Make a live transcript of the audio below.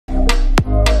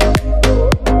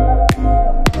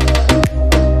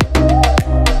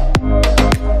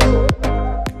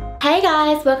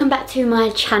back to my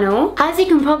channel. As you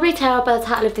can probably tell by the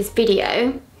title of this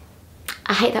video,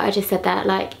 I hate that I just said that,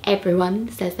 like everyone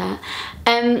says that.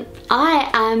 I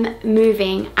am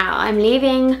moving out. I'm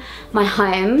leaving my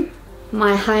home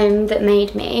that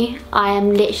made me. I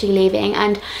am literally leaving,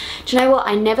 and do you know what?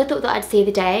 I never thought that I'd see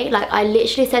the day. Like, I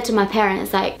literally said to my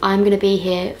parents, like, I'm gonna be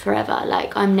here forever.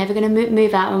 Like, I'm never gonna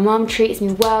move out. My mum treats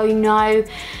me well, you know,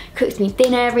 cooks me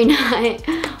dinner every night.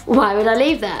 Why would I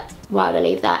leave that? Why would I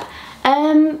leave that?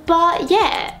 But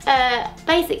yeah,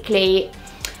 basically,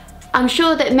 I'm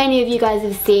sure that many of you guys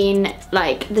have seen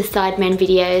like the Sidemen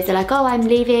videos. They're like, oh, I'm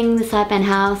leaving the Sidemen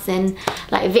house, and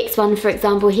like Vic's one, for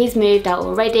example, he's moved out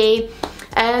already.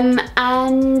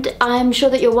 And I'm sure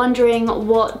that you're wondering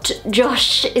what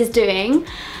Josh is doing.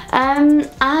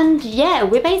 And yeah,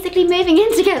 we're basically moving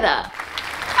in together.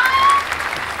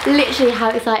 Literally, how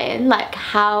exciting, like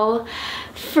how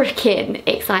freaking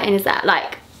exciting is that?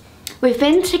 Like, we've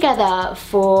been together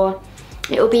for,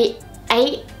 it'll be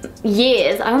 8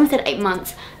 years, I almost said 8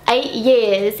 months, 8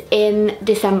 years in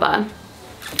December.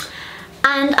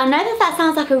 And I know that that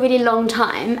sounds like a really long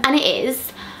time, and it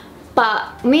is,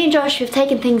 but me and Josh, we've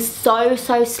taken things so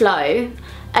slow,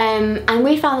 and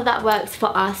we found that that works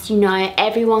for us, you know.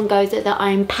 Everyone goes at their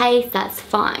own pace, that's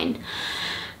fine.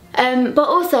 But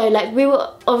also, like, we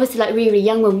were obviously like really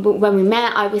young when we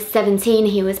met. I was 17,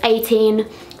 he was 18.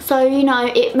 So, you know,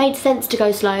 it made sense to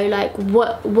go slow. Like,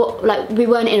 like, we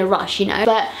weren't in a rush, you know.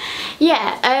 But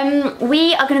yeah,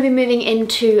 we are going to be moving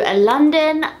into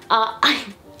London.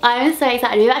 I'm so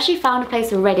excited. We've actually found a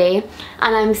place already,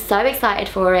 and I'm so excited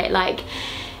for it. Like,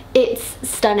 it's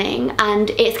stunning,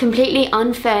 and it's completely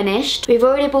unfurnished. We've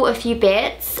already bought a few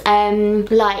bits,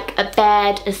 like a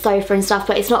bed, a sofa and stuff,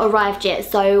 but it's not arrived yet.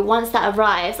 So once that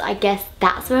arrives, I guess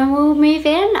that's when we'll move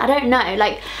in. I don't know,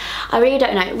 like, I really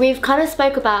don't know. We've kind of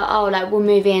spoke about, oh, like, we'll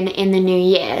move in the new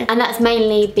year, and that's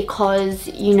mainly because,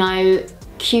 you know,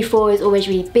 Q4 is always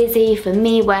really busy for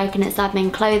me working at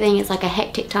Sidemen Clothing. It's like a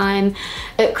hectic time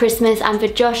at Christmas, and for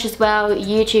Josh as well,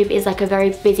 YouTube is like a very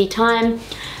busy time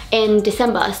in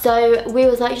December. So we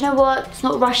was like, you know what, let's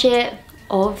not rush it,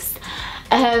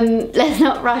 let's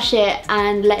not rush it,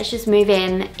 and let's just move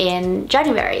in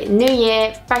January. New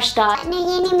year, fresh start, new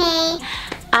year, new me.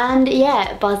 And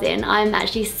yeah, buzzing. I'm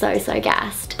actually so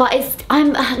gassed. But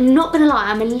I'm not gonna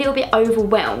lie, I'm a little bit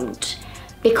overwhelmed,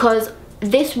 because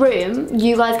this room,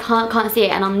 you guys can't see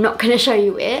it, and I'm not gonna show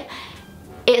you it.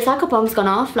 It's like a bomb's gone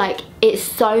off. Like, it's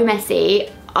so messy,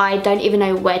 I don't even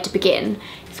know where to begin.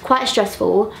 It's quite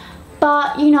stressful,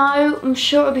 but you know, I'm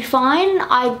sure it'll be fine.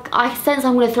 I sense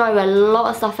I'm gonna throw a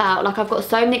lot of stuff out. Like, I've got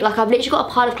so many, like, I've literally got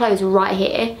a pile of clothes right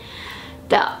here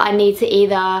that I need to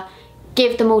either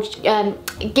give them all,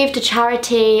 give to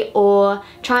charity, or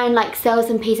try and like sell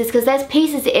some pieces, because there's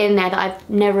pieces in there that I've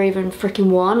never even freaking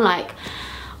worn. Like,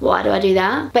 why do I do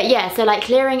that? But yeah, so like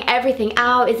clearing everything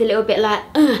out is a little bit like,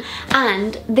 ugh.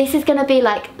 And this is gonna be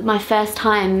like my first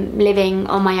time living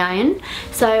on my own.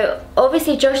 So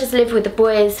obviously Josh has lived with the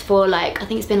boys for like, I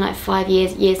think it's been like 5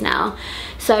 years now.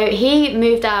 So he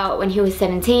moved out when he was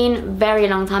 17, very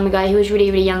long time ago. He was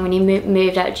really young when he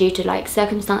moved out due to like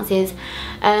circumstances.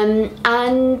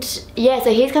 And yeah,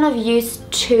 so he's kind of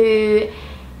used to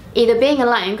either being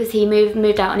alone, because he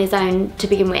moved out on his own to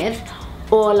begin with,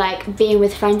 or like being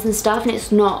with friends and stuff, and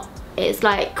it's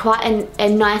like quite a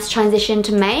nice transition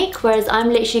to make. Whereas I'm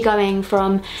literally going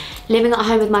from living at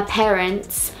home with my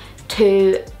parents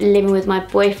to living with my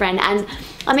boyfriend. And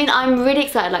I mean, I'm really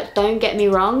excited, like, don't get me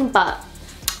wrong, but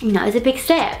you know, it's a big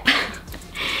step.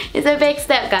 It's a big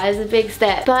step, guys, a big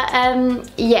step. But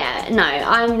yeah, no,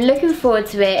 I'm looking forward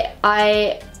to it.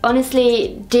 I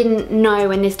honestly didn't know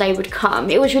when this day would come.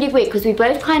 It was really weird, because we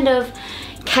both kind of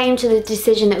came to the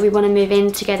decision that we want to move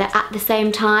in together at the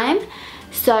same time.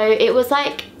 So it was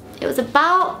like, it was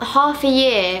about half a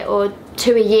year or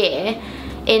to a year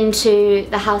into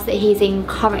the house that he's in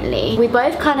currently. We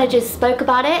both kind of just spoke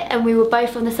about it, and we were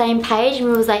both on the same page, and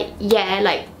we was like, yeah,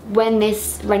 like, when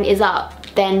this rent is up,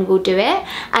 then we'll do it.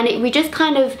 And we just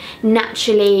kind of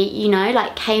naturally, you know,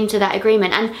 like, came to that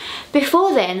agreement. And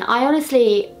before then, I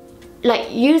honestly, like,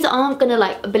 yous aren't gonna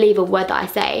like believe a word that I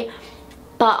say,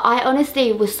 but I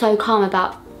honestly was so calm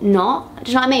about not.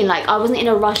 Do you know what I mean? Like, I wasn't in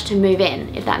a rush to move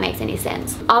in, if that makes any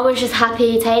sense. I was just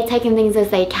happy taking things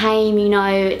as they came, you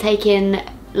know, taking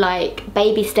like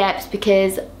baby steps,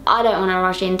 because I don't want to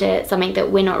rush into something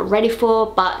that we're not ready for.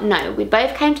 But no, we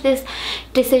both came to this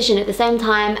decision at the same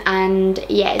time, and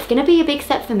yeah, it's gonna be a big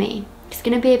step for me. It's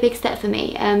gonna be a big step for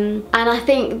me. And I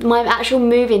think my actual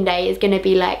moving day is gonna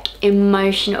be like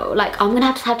emotional. Like, I'm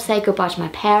gonna have to say goodbye to my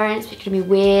parents, which is gonna be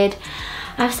weird.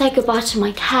 I have to say goodbye to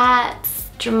my cats,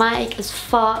 dramatic as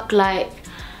fuck. Like,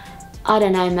 I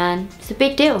don't know, man. It's a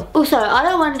big deal. Also, I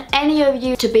don't want any of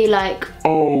you to be like,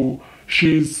 oh,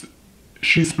 she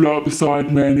split up the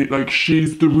side men, like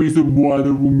she's the reason why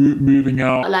they're all moving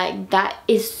out. Like, that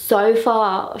is so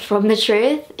far from the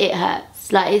truth, it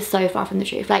hurts. Like, it's so far from the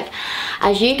truth. Like,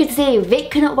 as you can see,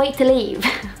 Vic couldn't wait to leave.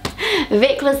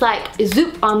 Vic was like,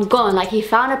 zoop, I'm gone. Like, he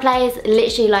found a place,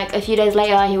 literally like a few days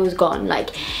later he was gone. Like,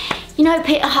 you know,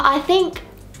 I think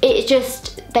it's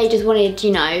just, they just wanted,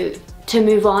 you know, to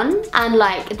move on, and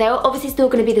like they're obviously still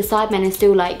going to be the sidemen and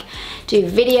still like do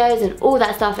videos and all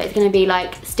that stuff. It's going to be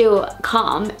like still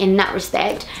calm in that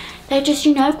respect. They're just,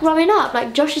 you know, growing up.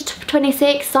 Like, Josh is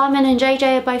 26, Simon and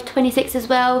JJ are both 26 as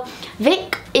well.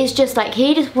 Vic is just like,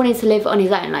 he just wanted to live on his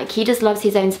own. Like, he just loves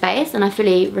his own space, and I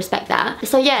fully respect that.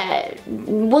 So yeah, it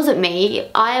wasn't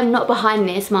me. I am not behind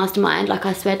this mastermind, like,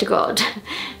 I swear to God.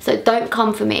 So don't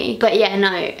come for me. But yeah, no,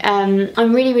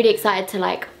 I'm really, really excited to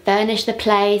like furnish the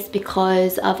place,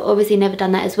 because I've obviously never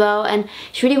done that as well. And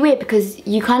it's really weird because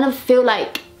you kind of feel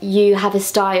like you have a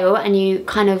style and you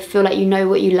kind of feel like you know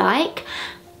what you like,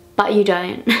 but you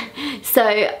don't. So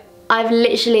I've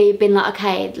literally been like,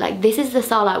 okay, like this is the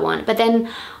style I want. But then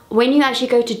when you actually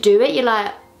go to do it, you're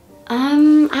like,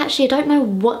 actually I don't know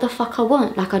what the fuck I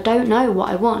want. Like, I don't know what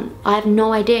I want. I have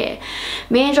no idea.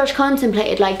 Me and Josh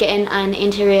contemplated like getting an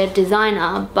interior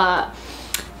designer, but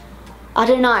I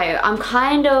don't know, I'm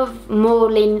kind of more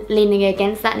leaning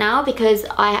against that now, because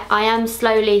I am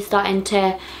slowly starting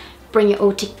to bring it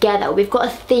all together. We've got a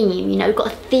theme, you know, we've got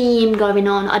a theme going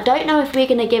on. I don't know if we're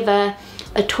gonna give a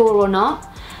tour or not.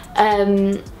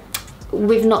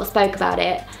 We've not spoke about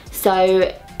it.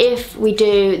 So if we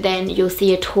do, then you'll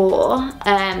see a tour.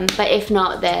 But if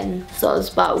not, then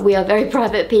soz. But we are very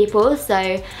private people,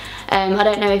 so I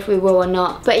don't know if we will or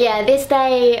not. But yeah, this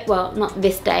day, well, not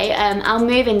this day, our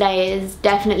moving day has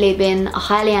definitely been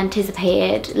highly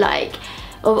anticipated. Like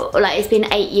it's been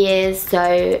 8 years,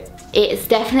 so it's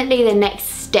definitely the next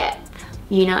step,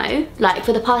 you know? Like,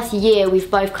 for the past year,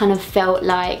 we've both kind of felt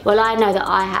like, well, I know that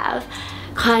I have,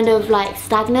 kind of like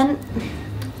stagnant,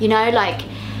 you know? Like,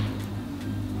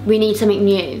 we need something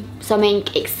new, something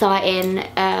exciting.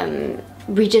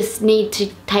 We just need to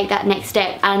take that next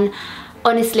step. And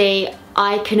honestly,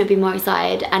 I couldn't be more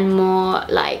excited and more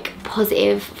like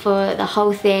positive for the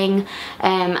whole thing.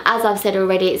 As I've said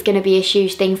already, it's going to be a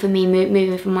huge thing for me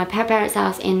moving from my parents'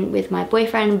 house in with my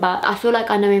boyfriend, but I feel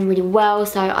like I know him really well,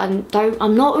 so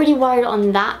I'm not really worried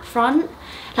on that front.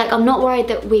 Like, I'm not worried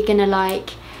that we're gonna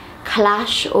like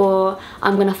clash, or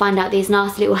I'm gonna find out these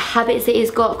nasty little habits that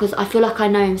he's got, because I feel like I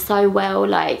know him so well.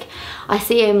 Like, I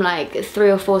see him like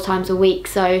 3 or 4 times a week,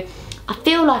 so I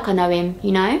feel like I know him,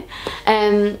 you know?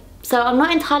 So I'm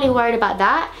not entirely worried about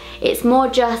that. It's more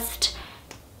just,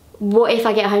 what if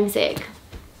I get homesick?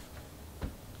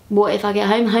 What if I get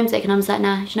homesick and I'm just like,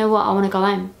 nah, you know what, I want to go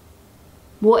home?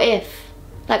 What if?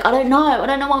 Like, I don't know what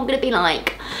I'm gonna be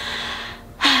like.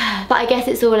 But I guess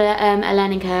it's all a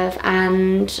learning curve,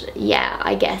 and yeah,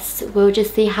 I guess we'll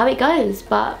just see how it goes.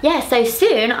 But yeah, so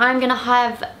soon I'm gonna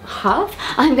have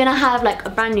like a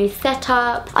brand new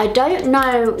setup. I don't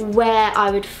know where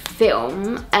I would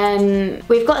film.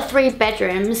 We've got 3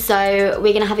 bedrooms, so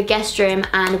we're gonna have a guest room,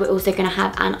 and we're also gonna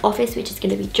have an office, which is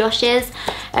gonna be Josh's,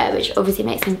 which obviously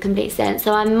makes some complete sense.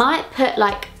 So I might put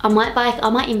like, I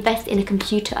might invest in a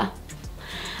computer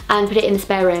and put it in the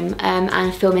spare room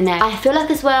and film in there. I feel like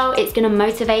as well it's gonna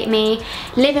motivate me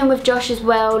living with Josh as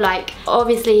well. Like,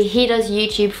 obviously he does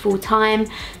YouTube full time,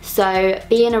 so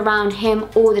being around him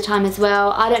all the time as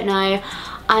well, I don't know,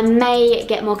 I may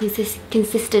get more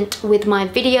consistent with my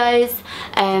videos.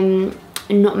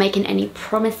 Not making any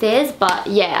promises, but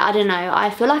yeah, I don't know,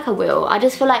 I feel like I will. I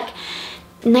just feel like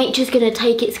nature's gonna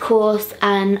take its course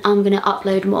and I'm gonna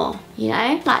upload more, you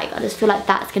know? Like, I just feel like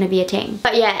that's gonna be a thing.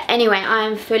 But yeah, anyway,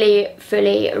 I'm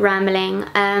fully rambling.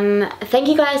 Thank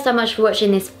you guys so much for watching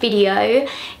this video.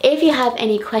 If you have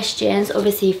any questions,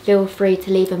 obviously feel free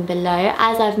to leave them below.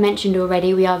 As I've mentioned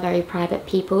already, we are very private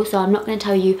people, so I'm not gonna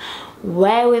tell you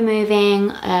where we're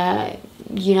moving.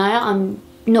 You know, I'm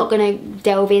not gonna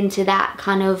delve into that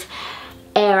kind of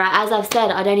era. As I've said,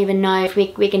 I don't even know if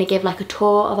we're gonna give like a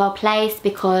tour of our place,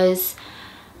 because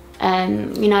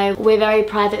you know, we're very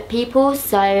private people,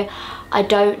 so I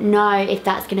don't know if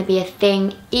that's gonna be a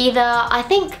thing either. I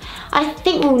think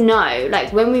we'll know,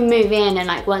 like, when we move in and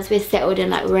like once we're settled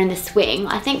and like we're in the swing,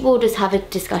 I think we'll just have a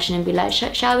discussion and be like,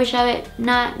 shall we show it?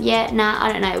 Nah, yeah, nah,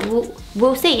 I don't know,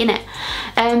 we'll see, innit?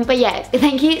 But yeah,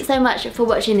 thank you so much for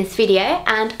watching this video,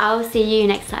 and I'll see you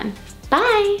next time.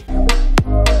 Bye.